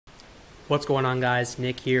What's going on, guys?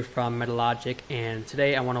 Nick here from Metalogic, and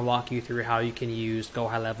today I want to walk you through how you can use Go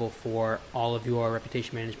High Level for all of your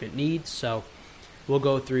reputation management needs. So we'll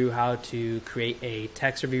go through how to create a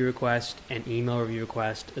text review request, an email review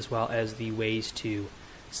request, as well as the ways to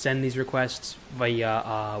send these requests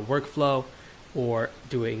via workflow or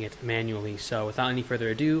doing it manually. So without any further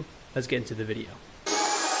ado, let's get into the video.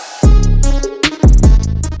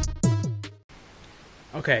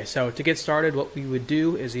 Okay, so to get started, what we would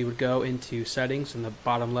do is we would go into settings in the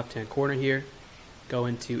bottom left-hand corner here, go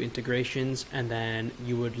into integrations, and then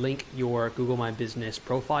you would link your Google My Business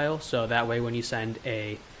profile. So that way when you send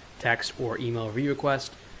a text or email review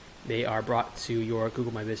request, they are brought to your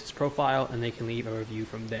Google My Business profile and they can leave a review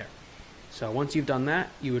from there. So once you've done that,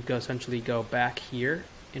 you would essentially go back here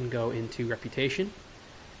and go into reputation,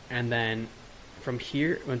 and then from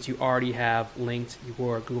here, once you already have linked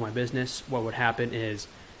your Google My Business, what would happen is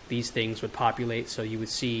these things would populate. So you would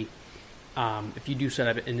see if you do set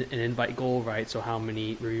up an invite goal, right? So how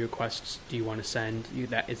many review requests do you want to send?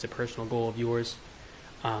 That is a personal goal of yours.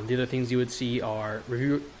 The other things you would see are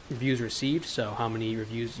reviews received. So how many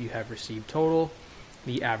reviews you have received total,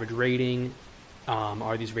 the average rating,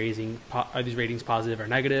 are these ratings positive or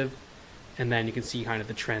negative? And then you can see kind of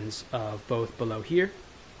the trends of both below here,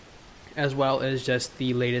 as well as just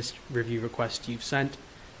the latest review request you've sent,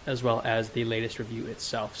 as well as the latest review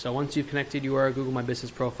itself. So once you've connected your Google My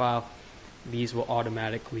Business profile, these will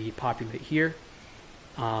automatically populate here.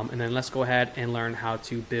 And then let's go ahead and learn how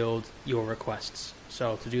to build your requests.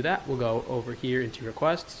 So to do that, we'll go over here into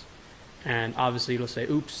requests, and obviously it'll say,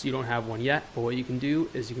 oops, you don't have one yet. But what you can do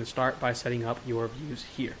is you can start by setting up your views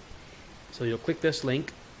here. So you'll click this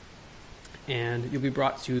link, and you'll be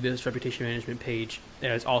brought to this reputation management page that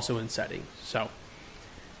is also in settings. So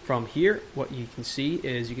from here, what you can see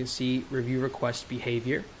is you can see review request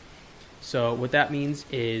behavior. So what that means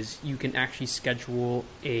is you can actually schedule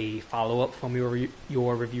a follow-up from your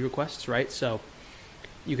review requests, right? So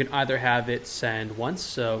you can either have it send once,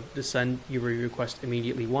 so just send your review request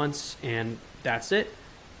immediately once, and that's it.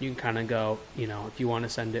 You can kind of go, if you want to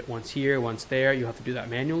send it once here, once there, you have to do that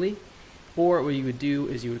manually. Or what you would do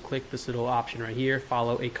is you would click this little option right here,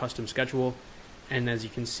 follow a custom schedule. And as you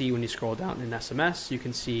can see, when you scroll down in SMS, you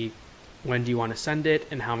can see when do you want to send it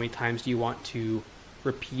and how many times do you want to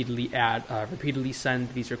repeatedly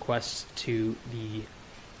send these requests to the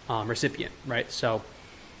recipient, right? So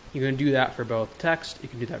you can do that for both text, you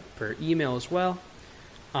can do that for email as well.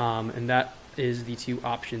 And that is the two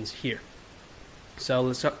options here. So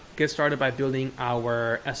let's get started by building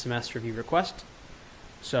our SMS review request.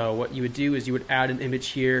 So what you would do is you would add an image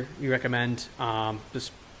here. We recommend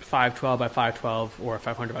just 512 by 512 or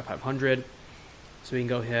 500 by 500. So we can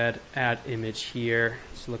go ahead, add image here.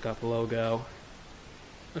 Let's look up logo.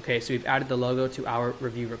 Okay, so we've added the logo to our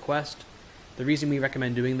review request. The reason we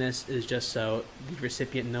recommend doing this is just so the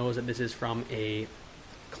recipient knows that this is from a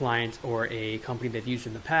client or a company they've used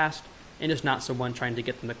in the past, and it's not someone trying to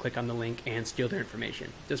get them to click on the link and steal their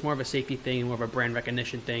information. Just more of a safety thing, more of a brand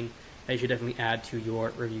recognition thing that you should definitely add to your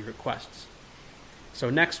review requests. So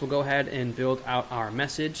next, we'll go ahead and build out our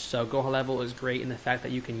message. So Go High Level is great in the fact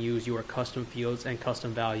that you can use your custom fields and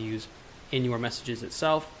custom values in your messages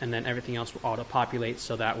itself, and then everything else will auto-populate,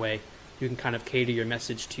 so that way you can kind of cater your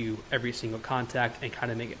message to every single contact and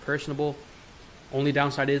kind of make it personable. Only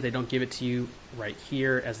downside is they don't give it to you right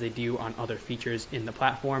here as they do on other features in the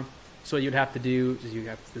platform. So what you'd have to do is you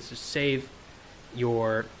have to just save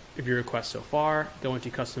your review request so far, go into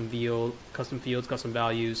custom fields, custom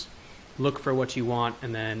values, look for what you want,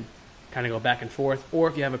 and then kind of go back and forth. Or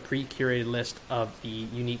if you have a pre-curated list of the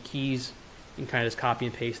unique keys, you can kind of just copy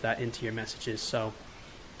and paste that into your messages. So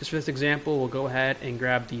just for this example, we'll go ahead and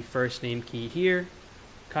grab the first name key here,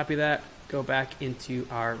 copy that, go back into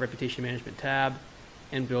our reputation management tab,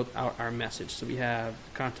 and build out our message. So we have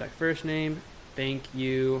contact first name, thank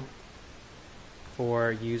you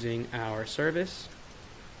for using our service.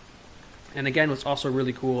 And again, what's also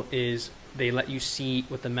really cool is they let you see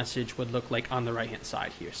what the message would look like on the right hand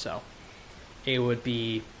side here. So it would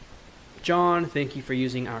be, John, thank you for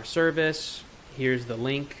using our service. Here's the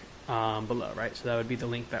link below, right? So that would be the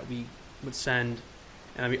link that we would send,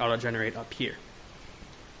 and then we auto-generate up here.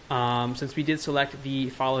 Since we did select the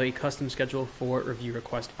follow a custom schedule for review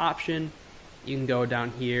request option, you can go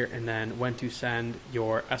down here and then when to send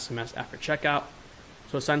your SMS after checkout.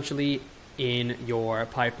 So essentially, in your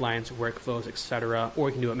pipelines, workflows, etc., or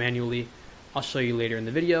you can do it manually. I'll show you later in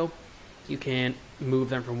the video. You can move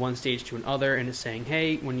them from one stage to another, and it's saying,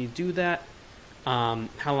 hey, when you do that, how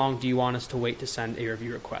long do you want us to wait to send a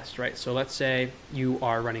review request, right? So let's say you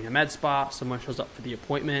are running a med spa, someone shows up for the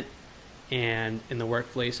appointment, and in the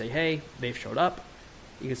workflow you say, hey, they've showed up.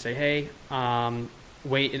 You can say, hey,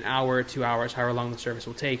 wait an hour, 2 hours, however long the service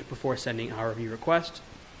will take before sending our review request.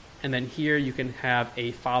 And then here you can have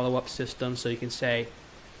a follow-up system, so you can say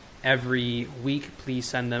every week please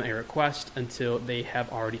send them a request until they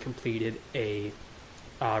have already completed a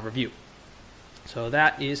review. So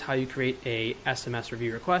that is how you create a SMS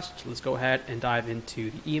review request. So let's go ahead and dive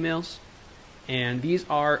into the emails. And these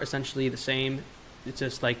are essentially the same. It's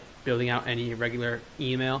just like building out any regular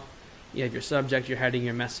email. You have your subject, your heading,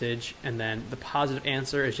 your message, and then the positive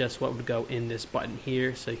answer is just what would go in this button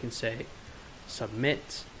here. So you can say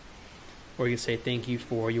submit, or you can say thank you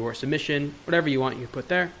for your submission, whatever you want you can put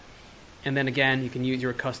there. And then again, you can use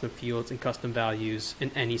your custom fields and custom values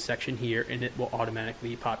in any section here, and it will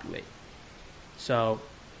automatically populate. So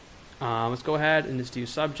let's go ahead and just do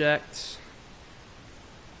subject.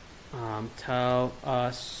 Tell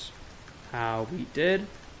us how we did.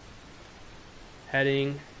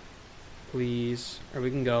 Heading, please, or we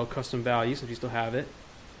can go custom values if you still have it.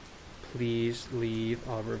 Please leave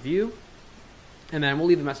a review. And then we'll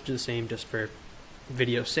leave the message the same just for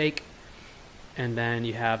video's sake. And then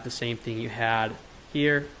you have the same thing you had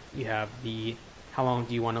here. You have the how long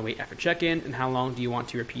do you want to wait after check-in and how long do you want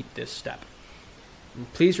to repeat this step.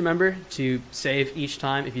 And please remember to save each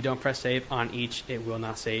time. If you don't press save on each, it will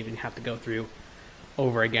not save and you have to go through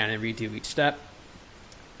over again and redo each step.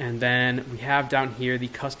 And then we have down here the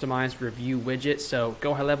customized review widget. So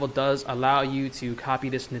Go High Level does allow you to copy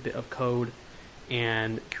this snippet of code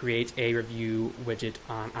and create a review widget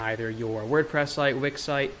on either your WordPress site, Wix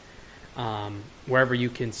site, wherever you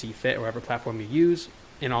can see fit, or whatever platform you use.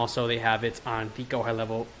 And also they have it on the Go High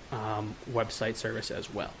Level website service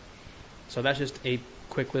as well. So that's just a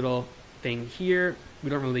quick little thing here. We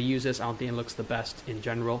don't really use this. I don't think it looks the best in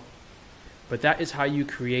general. But that is how you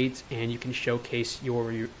create and you can showcase your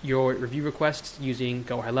review requests using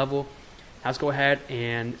Go High Level. Let's go ahead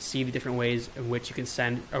and see the different ways in which you can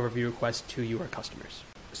send a review request to your customers.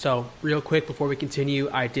 So real quick before we continue,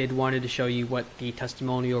 I did wanted to show you what the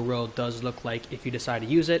testimonial row does look like if you decide to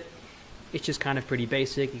use it. It's just kind of pretty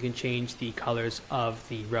basic. You can change the colors of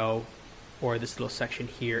the row or this little section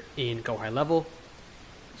here in Go High Level.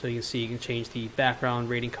 So you can see you can change the background,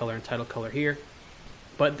 rating color, and title color here.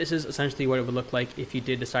 But this is essentially what it would look like if you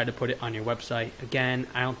did decide to put it on your website. Again,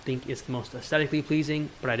 I don't think it's the most aesthetically pleasing,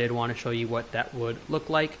 but I did want to show you what that would look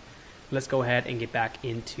like. Let's go ahead and get back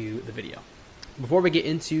into the video. Before we get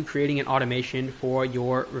into creating an automation for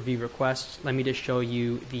your review requests, let me just show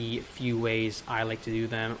you the few ways I like to do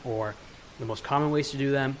them, or the most common ways to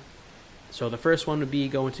do them. So the first one would be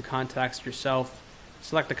go into contacts yourself,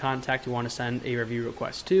 select the contact you want to send a review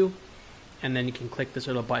request to, and then you can click this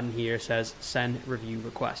little button here that says send review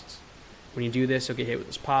requests. When you do this, you'll get hit with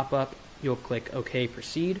this pop-up. You'll click OK,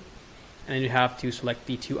 proceed, and then you have to select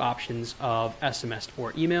the two options of SMS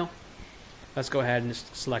or email. Let's go ahead and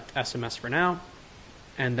just select SMS for now,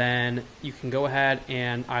 and then you can go ahead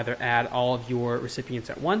and either add all of your recipients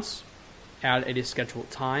at once, add a scheduled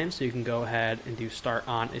time, so you can go ahead and do start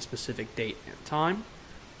on a specific date and time,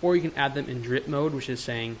 or you can add them in drip mode, which is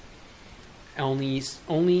saying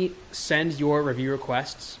only send your review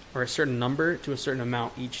requests or a certain number to a certain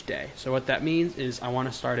amount each day. So what that means is I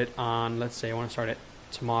want to start it on, let's say I want to start it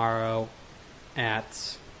tomorrow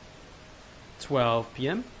at 12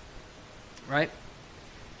 p.m. right?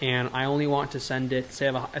 And I only want to send it, say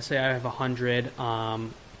I have 100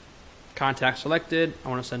 contacts selected. I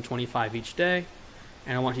want to send 25 each day,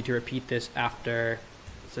 and I want you to repeat this after,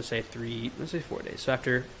 let's say 4 days. So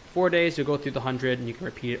after 4 days, you'll go through the 100 and you can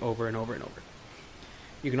repeat it over and over and over.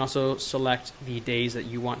 You can also select the days that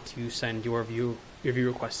you want to send your review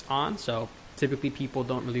requests on. So typically people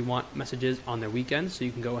don't really want messages on their weekends, so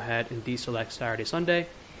you can go ahead and deselect Saturday, Sunday,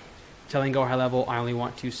 telling Go High Level I only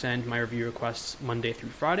want to send my review requests Monday through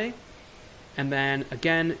Friday. And then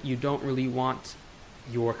again, you don't really want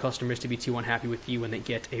your customers to be too unhappy with you when they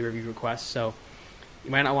get a review request. So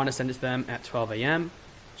you might not want to send it to them at 12 a.m.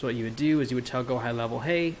 So what you would do is you would tell Go High Level,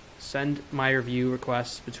 hey, send my review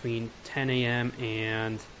requests between 10 a.m.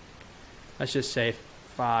 and let's just say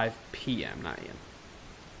 5 p.m., not a.m.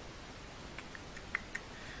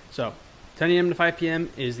 So 10 a.m. to 5 p.m.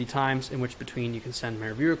 is the times in which between you can send my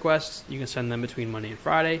review requests. You can send them between Monday and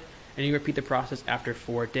Friday, and you repeat the process after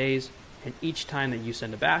 4 days. And each time that you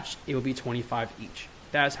send a batch, it will be 25 each.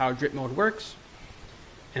 That is how drip mode works,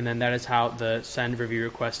 and then that is how the send review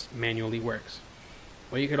request manually works.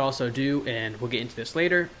 What you could also do, and we'll get into this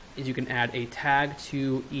later, is you can add a tag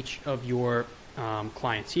to each of your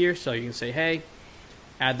clients here. So you can say, hey,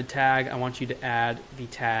 add the tag. I want you to add the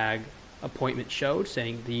tag appointment showed,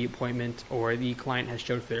 saying the appointment or the client has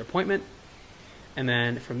showed for their appointment. and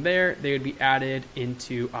then from there they would be added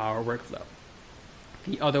into our workflow.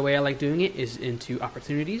 The other way I like doing it is into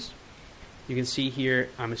opportunities. You can see here,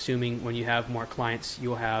 I'm assuming when you have more clients,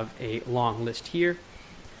 you'll have a long list here,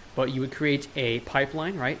 but you would create a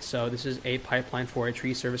pipeline, right? So this is a pipeline for a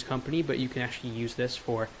tree service company, but you can actually use this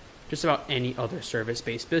for just about any other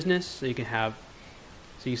service-based business. So you can have,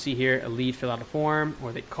 so you see here, a lead fill out a form,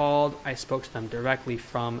 or they called, I spoke to them directly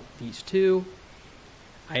from these two.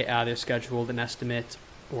 I either scheduled an estimate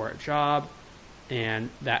or a job, and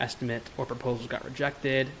that estimate or proposal got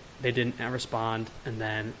rejected. They didn't respond, and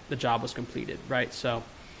then the job was completed, right? So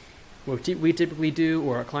what we typically do,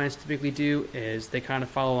 or our clients typically do, is they kind of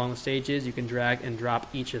follow along the stages. You can drag and drop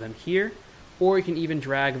each of them here, or you can even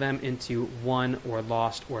drag them into won or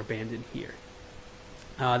lost or abandoned here.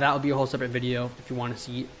 That will be a whole separate video if you want to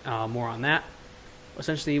see more on that.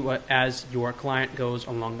 Essentially, as your client goes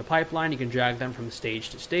along the pipeline, you can drag them from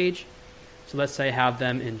stage to stage. So let's say I have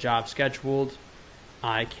them in job scheduled.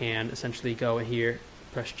 I can essentially go here,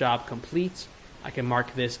 press job complete. I can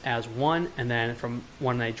mark this as one, and then from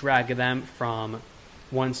when I drag them from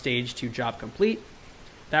one stage to job complete,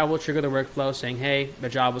 that will trigger the workflow saying, hey, the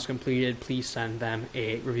job was completed, please send them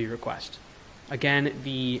a review request. Again,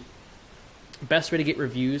 the best way to get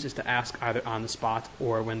reviews is to ask either on the spot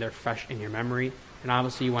or when they're fresh in your memory. And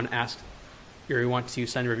obviously you want to ask, or you want to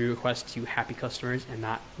send a review request to happy customers and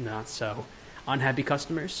not so unhappy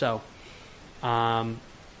customers. So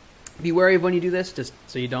be wary of when you do this, just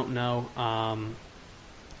so you don't know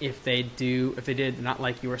if they did not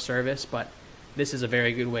like your service. But this is a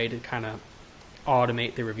very good way to kind of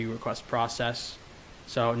automate the review request process.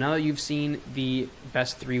 So now that you've seen the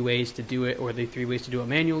best 3 ways to do it, or the 3 ways to do it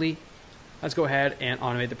manually, let's go ahead and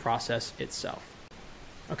automate the process itself.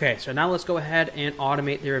 Okay, so now let's go ahead and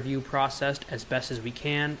automate the review process as best as we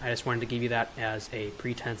can. I just wanted to give you that as a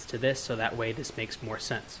pretense to this, so that way this makes more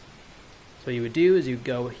sense. So what you would do is you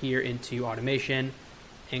go here into automation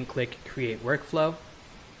and click create workflow.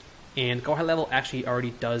 And Go High Level actually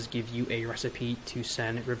already does give you a recipe to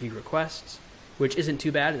send review requests, which isn't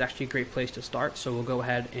too bad. It's actually a great place to start. So we'll go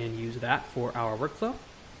ahead and use that for our workflow.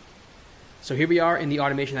 So here we are in the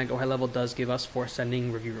automation that Go High Level does give us for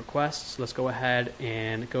sending review requests. Let's go ahead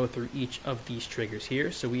and go through each of these triggers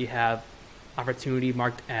here. So we have opportunity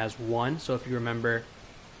marked as 1. So if you remember,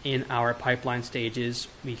 in our pipeline stages,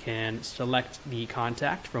 we can select the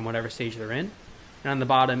contact from whatever stage they're in. And on the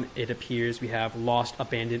bottom, it appears we have lost,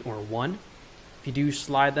 abandoned, or won. If you do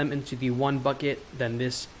slide them into the 1 bucket, then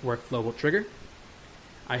this workflow will trigger.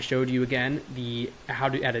 I showed you again how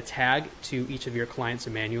to add a tag to each of your clients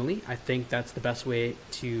manually. I think that's the best way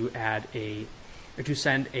to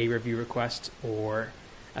send a review request or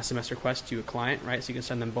SMS request to a client, right? So you can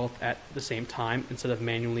send them both at the same time instead of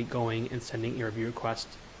manually going and sending a review request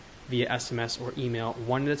via SMS or email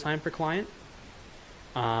one at a time per client.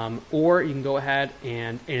 Or you can go ahead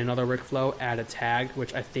and in another workflow add a tag,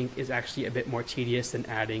 which I think is actually a bit more tedious than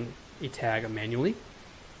adding a tag manually.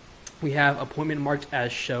 We have appointment marked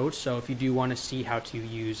as showed, so if you do want to see how to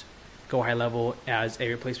use Go High Level as a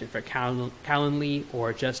replacement for Calendly,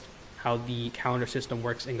 or just how the calendar system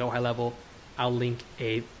works in Go High Level, I'll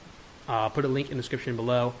put a link in the description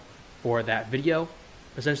below for that video.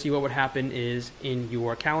 Essentially what would happen is in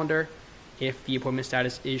your calendar, if the appointment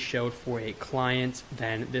status is showed for a client,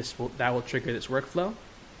 then that will trigger this workflow.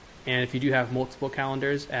 And if you do have multiple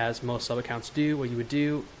calendars, as most sub-accounts do, what you would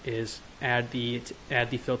do is add the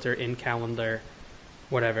filter in calendar,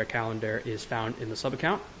 whatever calendar is found in the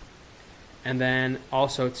sub-account. And then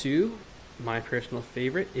also too, my personal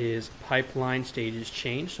favorite is pipeline stages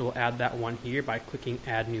change. So we'll add that one here by clicking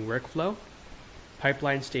add new workflow.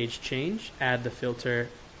 Pipeline stage change, add the filter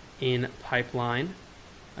in pipeline.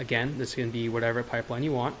 Again, this can be whatever pipeline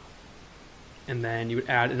you want. And then you would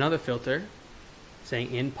add another filter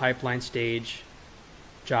saying in pipeline stage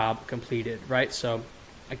job completed, right? So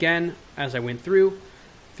again, as I went through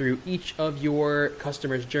each of your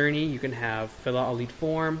customer's journey, you can have fill out a lead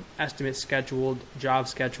form, estimate scheduled, job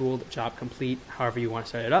complete, however you want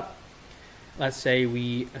to set it up. Let's say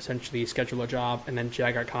we essentially schedule a job and then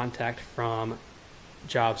drag our contact from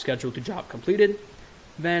job scheduled to job completed.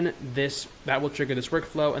 Then that will trigger this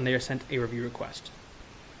workflow and they are sent a review request.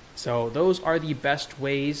 So those are the best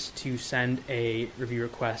ways to send a review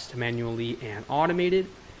request manually and automated.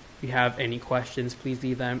 If you have any questions, please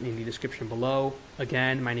leave them in the description below.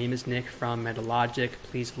 Again, my name is Nick from MetaLogic.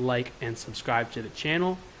 Please like and subscribe to the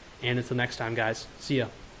channel. And until next time, guys, see ya.